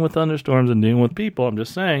dealing with thunderstorms than dealing with people. I'm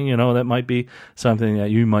just saying, that might be something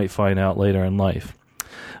that you might find out later in life.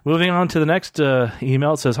 Moving on to the next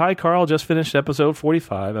email, it says, Hi, Carl, just finished episode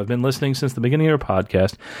 45. I've been listening since the beginning of your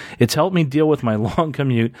podcast. It's helped me deal with my long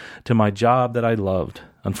commute to my job that I loved.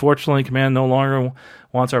 Unfortunately, Command no longer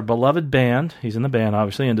wants our beloved band, he's in the band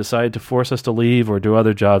obviously, and decided to force us to leave or do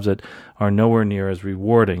other jobs that are nowhere near as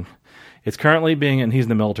rewarding. It's currently being, and he's in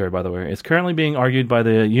the military, by the way, it's currently being argued by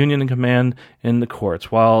the union and command in the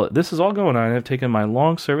courts. While this is all going on, I've taken my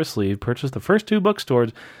long service leave, purchased the first 2 books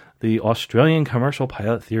towards the Australian Commercial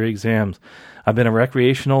Pilot Theory exams. I've been a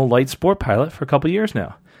recreational light sport pilot for a couple years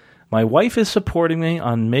now. My wife is supporting me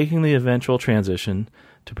on making the eventual transition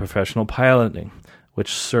to professional piloting,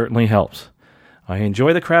 which certainly helps. I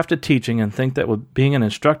enjoy the craft of teaching and think that being an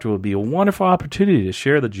instructor would be a wonderful opportunity to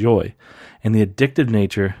share the joy and the addictive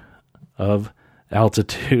nature of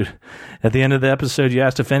altitude. At the end of the episode, you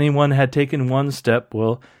asked if anyone had taken one step.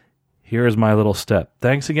 Well, here is my little step.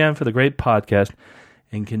 Thanks again for the great podcast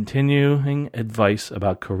and continuing advice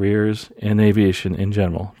about careers in aviation in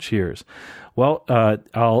general. Cheers. Well,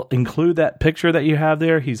 I'll include that picture that you have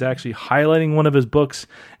there. He's actually highlighting one of his books,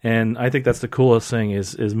 and I think that's the coolest thing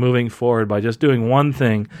is moving forward by just doing one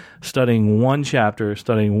thing, studying one chapter,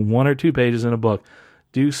 studying 1 or 2 pages in a book.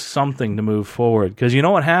 Do something to move forward, because you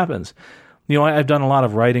know what happens. I've done a lot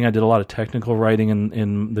of writing. I did a lot of technical writing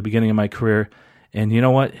in the beginning of my career. And you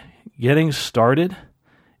know what? Getting started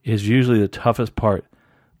is usually the toughest part.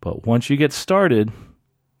 But once you get started,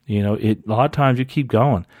 a lot of times you keep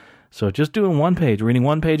going. So just doing one page, reading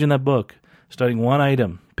one page in that book, studying one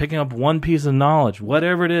item, picking up one piece of knowledge,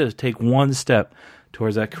 whatever it is, take one step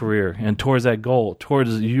towards that career and towards that goal,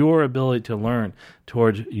 towards your ability to learn,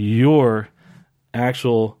 towards your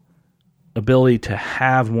actual ability to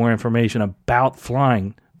have more information about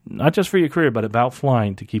flying, not just for your career, but about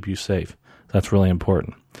flying to keep you safe. That's really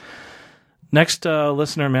important. Next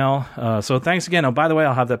listener mail. So thanks again. Oh, by the way,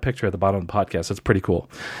 I'll have that picture at the bottom of the podcast. That's pretty cool.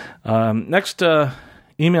 Next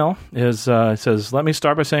email is says, let me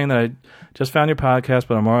start by saying that I just found your podcast,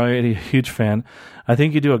 but I'm already a huge fan. I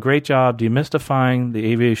think you do a great job demystifying the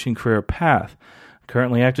aviation career path.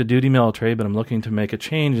 Currently active duty military, but I'm looking to make a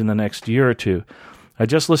change in the next year or two. I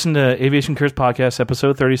just listened to Aviation Careers Podcast,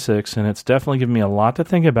 episode 36, and it's definitely given me a lot to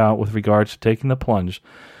think about with regards to taking the plunge,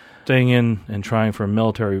 staying in and trying for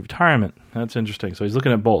military retirement. That's interesting. So he's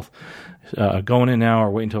looking at both, going in now or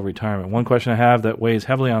wait until retirement. One question I have that weighs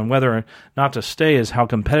heavily on whether or not to stay is how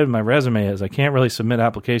competitive my resume is. I can't really submit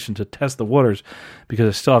application to test the waters because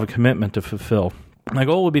I still have a commitment to fulfill. My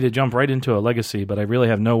goal would be to jump right into a legacy, but I really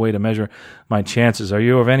have no way to measure my chances. Are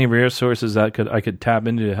you of any resources that I could tap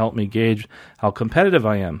into to help me gauge how competitive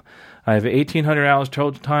I am? I have 1,800 hours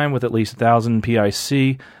total time with at least 1,000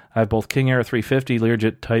 PIC. I have both King Air 350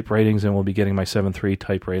 Learjet type ratings and will be getting my 7.3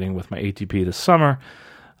 type rating with my ATP this summer.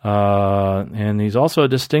 And he's also a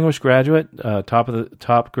distinguished graduate,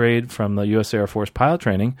 top grade from the U.S. Air Force pilot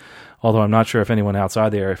training, although I'm not sure if anyone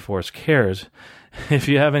outside the Air Force cares. If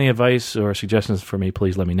you have any advice or suggestions for me,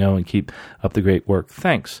 please let me know and keep up the great work.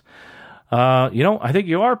 Thanks. I think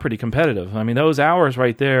you are pretty competitive. I mean, those hours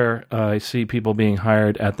right there, I see people being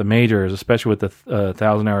hired at the majors, especially with the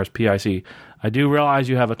 1,000 hours PIC. I do realize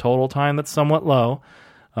you have a total time that's somewhat low.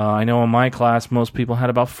 I know in my class, most people had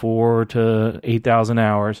about 4,000 to 8,000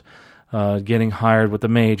 hours getting hired with the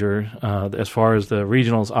major. As far as the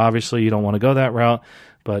regionals, obviously you don't want to go that route,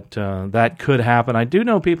 but that could happen. I do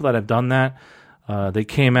know people that have done that. They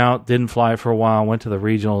came out, didn't fly for a while, went to the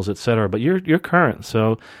regionals, etc. But you're current,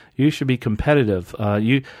 so you should be competitive.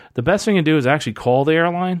 The best thing to do is actually call the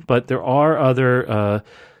airline, but there are other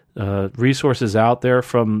resources out there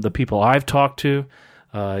from the people I've talked to.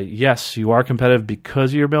 Yes, you are competitive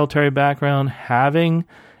because of your military background. Having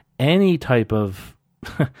any type of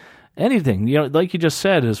anything, like you just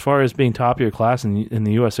said, as far as being top of your class in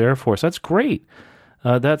the U.S. Air Force, that's great.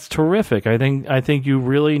 That's terrific. I think you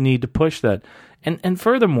really need to push that. And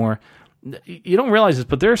furthermore, you don't realize this,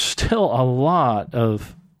 but there's still a lot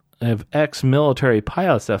of ex-military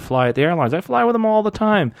pilots that fly at the airlines. I fly with them all the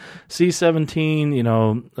time. C-17,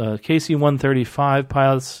 KC-135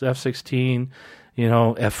 pilots, F-16,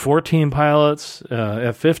 F-14 pilots,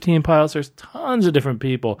 F-15 pilots. There's tons of different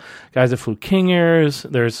people. Guys that flew King Airs.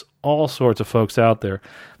 There's all sorts of folks out there.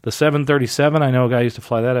 The 737, I know a guy used to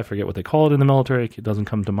fly that. I forget what they call it in the military. It doesn't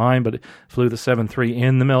come to mind, but it flew the 7.3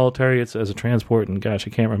 in the military. It's as a transport, and gosh, I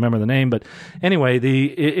can't remember the name. But anyway,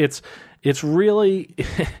 it's really...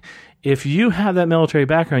 If you have that military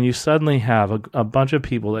background, you suddenly have a bunch of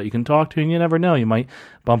people that you can talk to, and you never know. You might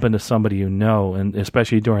bump into somebody you know, and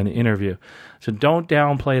especially during the interview. So don't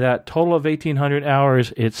downplay that. Total of 1,800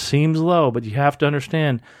 hours, it seems low, but you have to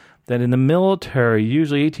understand that in the military,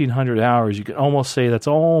 usually 1,800 hours, you can almost say that's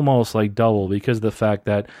almost like double because of the fact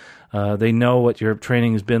that they know what your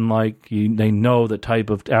training has been like. They know the type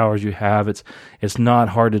of hours you have. It's not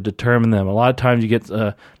hard to determine them. A lot of times you get,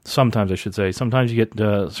 sometimes you get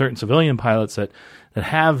certain civilian pilots that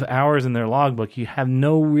have hours in their logbook. You have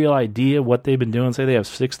no real idea what they've been doing. Say they have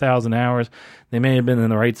 6,000 hours. They may have been in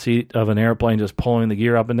the right seat of an airplane just pulling the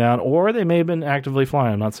gear up and down, or they may have been actively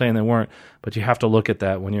flying. I'm not saying they weren't, but you have to look at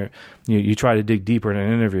that when you try to dig deeper in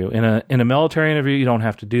an interview. In a military interview, you don't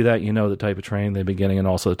have to do that. You know the type of training they've been getting and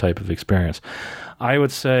also the type of experience. I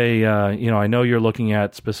would say, I know you're looking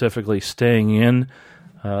at specifically staying in,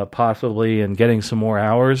 possibly, and getting some more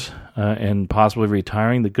hours, and possibly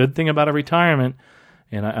retiring. The good thing about a retirement,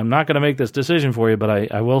 and I'm not going to make this decision for you,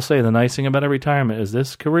 but I will say the nice thing about a retirement is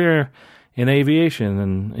this career in aviation,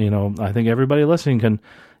 and I think everybody listening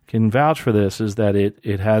can vouch for this, is that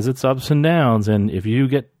it has its ups and downs, and if you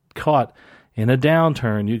get caught in a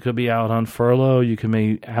downturn, you could be out on furlough, you could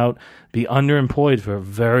be underemployed for a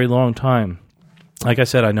very long time. Like I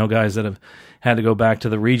said, I know guys that have had to go back to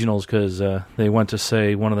the regionals because they went to,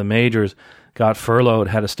 say, one of the majors, got furloughed,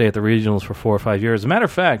 had to stay at the regionals for 4 or 5 years. As a matter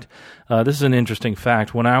of fact, this is an interesting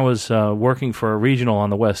fact. When I was working for a regional on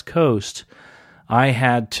the West Coast, I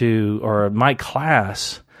had to, or my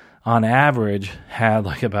class on average, had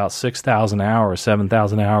like about 6,000 hours,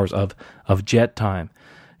 7,000 hours of jet time.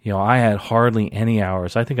 I had hardly any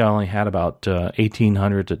hours. I think I only had about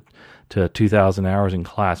 1,800 to 2,000 hours in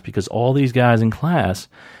class, because all these guys in class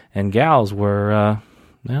and gals were,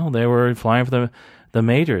 they were flying for the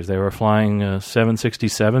majors. They were flying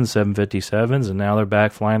 767s, 757s, and now they're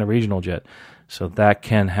back flying a regional jet. So that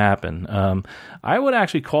can happen. I would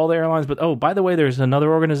actually call the airlines, but by the way, there's another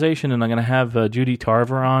organization, and I'm going to have Judy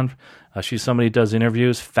Tarver on. She's somebody who does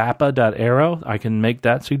interviews, FAPA.aero. I can make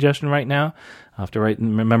that suggestion right now. I'll have to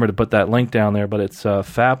remember to put that link down there, but it's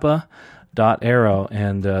FAPA.aero,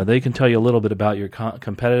 and they can tell you a little bit about your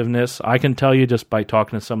competitiveness. I can tell you just by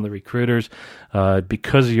talking to some of the recruiters,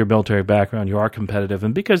 because of your military background, you are competitive,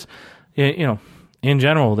 and because, in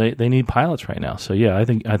general, they need pilots right now. So yeah, I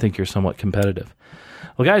think you're somewhat competitive.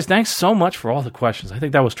 Well, guys, thanks so much for all the questions. I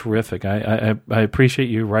think that was terrific. I appreciate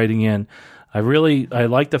you writing in. I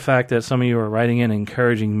like the fact that some of you are writing in,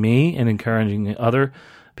 encouraging me and encouraging other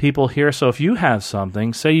people here. So if you have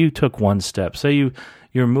something, say you took one step, say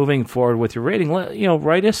you're moving forward with your rating,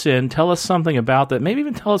 write us in, tell us something about that. Maybe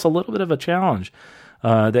even tell us a little bit of a challenge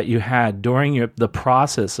that you had during the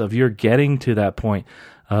process of your getting to that point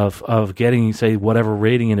of getting, say, whatever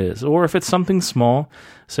rating it is. Or if it's something small,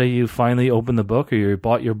 say you finally opened the book, or you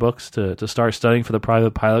bought your books to start studying for the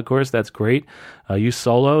private pilot course, that's great. You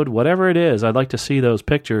soloed, whatever it is, I'd like to see those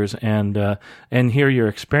pictures and hear your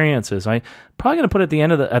experiences. I'm probably going to put it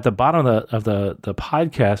at the bottom of the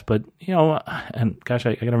podcast, but, and gosh,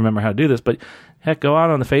 I got to remember how to do this, but heck, go out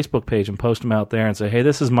on the Facebook page and post them out there and say, hey,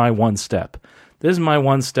 this is my one step. This is my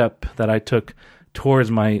one step that I took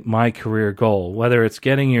towards my career goal, whether it's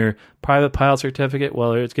getting your private pilot certificate,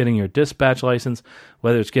 whether it's getting your dispatch license,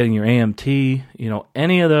 whether it's getting your AMT,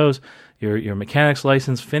 any of those, your mechanics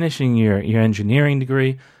license, finishing your engineering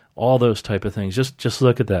degree, all those type of things. Just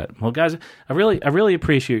look at that. Well, guys, I really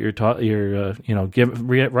appreciate your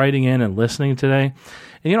writing in and listening today.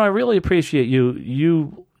 And I really appreciate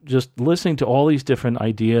you just listening to all these different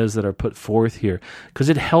ideas that are put forth here, because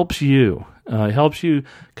it helps you. It helps you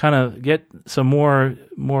kind of get some more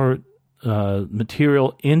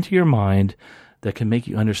material into your mind that can make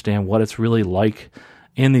you understand what it's really like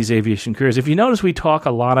in these aviation careers. If you notice, we talk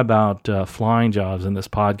a lot about flying jobs in this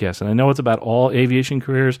podcast, and I know it's about all aviation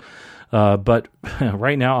careers, but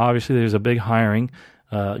right now, obviously, there's a big hiring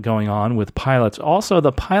going on with pilots. Also,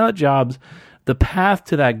 the pilot jobs, the path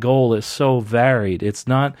to that goal is so varied. It's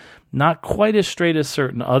not quite as straight as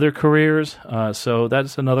certain other careers. So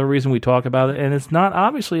that's another reason we talk about it. And it's not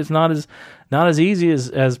as easy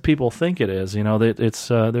as people think it is.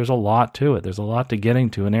 There's a lot to it. There's a lot to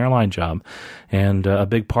getting to an airline job. And a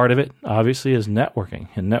big part of it, obviously, is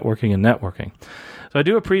networking. So I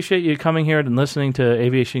do appreciate you coming here and listening to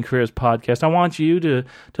Aviation Careers Podcast. I want you to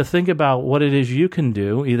think about what it is you can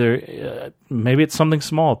do. Either maybe it's something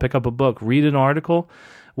small, pick up a book, read an article,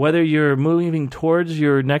 whether you're moving towards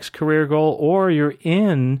your next career goal or you're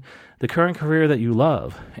in the current career that you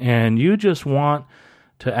love and you just want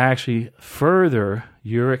to actually further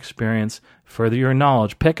your experience, further your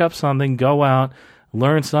knowledge, pick up something, go out,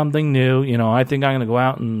 learn something new. I think I'm going to go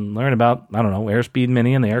out and learn about, Airspeed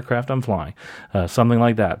Mini and the aircraft I'm flying, something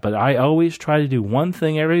like that. But I always try to do one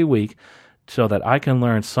thing every week so that I can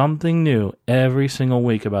learn something new every single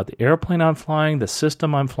week about the airplane I'm flying, the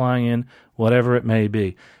system I'm flying in, whatever it may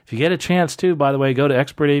be. If you get a chance to, by the way, go to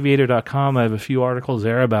expertaviator.com. I have a few articles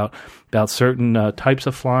there about certain types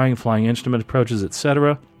of flying instrument approaches,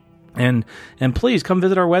 etc. And please come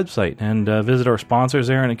visit our website and visit our sponsors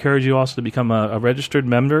there, and encourage you also to become a registered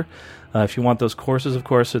member. If you want those courses, of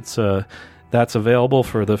course, that's available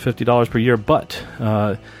for the $50 per year,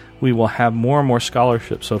 but we will have more and more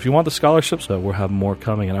scholarships. So if you want the scholarships, we'll have more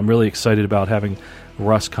coming, and I'm really excited about having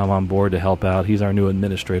Russ come on board to help out. He's our new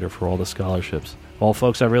administrator for all the scholarships. Well,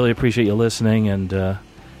 folks, I really appreciate you listening, and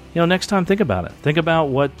next time, think about it. Think about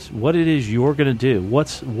what it is you're going to do.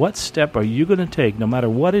 What step are you going to take, no matter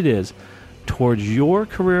what it is, towards your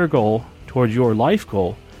career goal, towards your life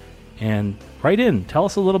goal, and write in. Tell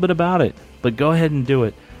us a little bit about it, but go ahead and do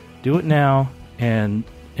it. Do it now, and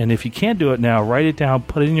if you can't do it now, write it down,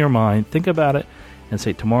 put it in your mind, think about it, and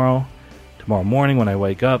say, tomorrow morning when I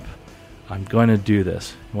wake up, I'm going to do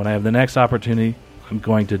this. When I have the next opportunity, I'm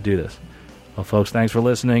going to do this. Well, folks, thanks for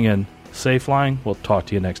listening, and safe flying. We'll talk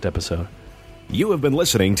to you next episode. You have been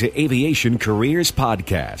listening to Aviation Careers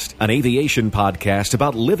Podcast, an aviation podcast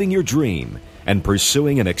about living your dream and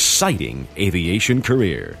pursuing an exciting aviation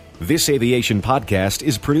career. This aviation podcast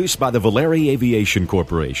is produced by the Valeri Aviation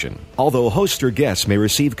Corporation. Although hosts or guests may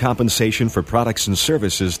receive compensation for products and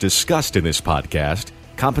services discussed in this podcast,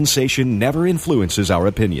 compensation never influences our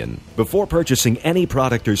opinion. Before purchasing any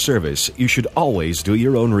product or service, you should always do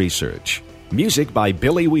your own research. Music by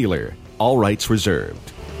Billy Wheeler. All rights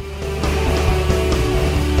reserved.